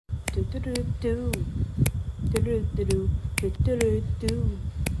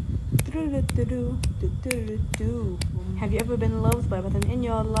Have you ever been loved by a person in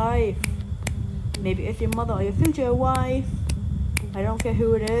your life? Maybe it's your mother or your future wife. I don't care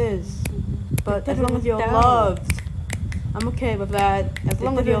who it is. But as long as you're loved, I'm okay with that. As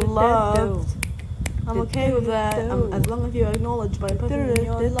long as you're loved, I'm okay with that. As long as you're acknowledged by a person in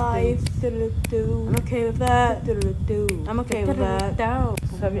your life, I'm okay with that. I'm okay with that.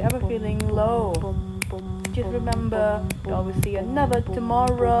 So if you're ever feeling low, just remember, you always see another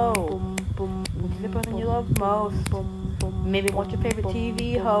tomorrow. Which is the person you love most. Maybe watch your favorite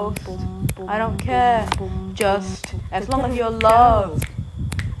TV host. I don't care. Just as long as you're loved,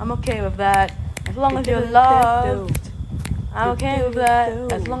 I'm okay with that. As long as you're loved, I'm okay with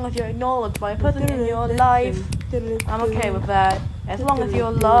that. As long as you're acknowledged by a person in your life, I'm okay with that. As long as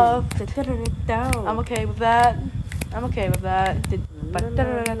you're loved, I'm okay with that. I'm okay with that.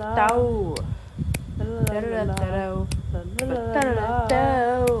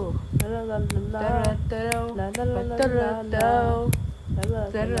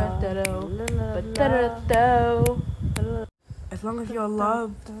 As long as you're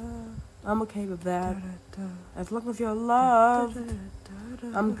loved, I'm okay with that. As long as you're loved,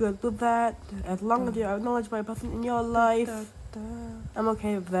 I'm good with that. As long as you're acknowledged by a person in your life, I'm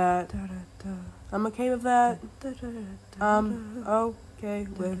okay with that. I'm okay with that. I'm okay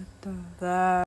with that.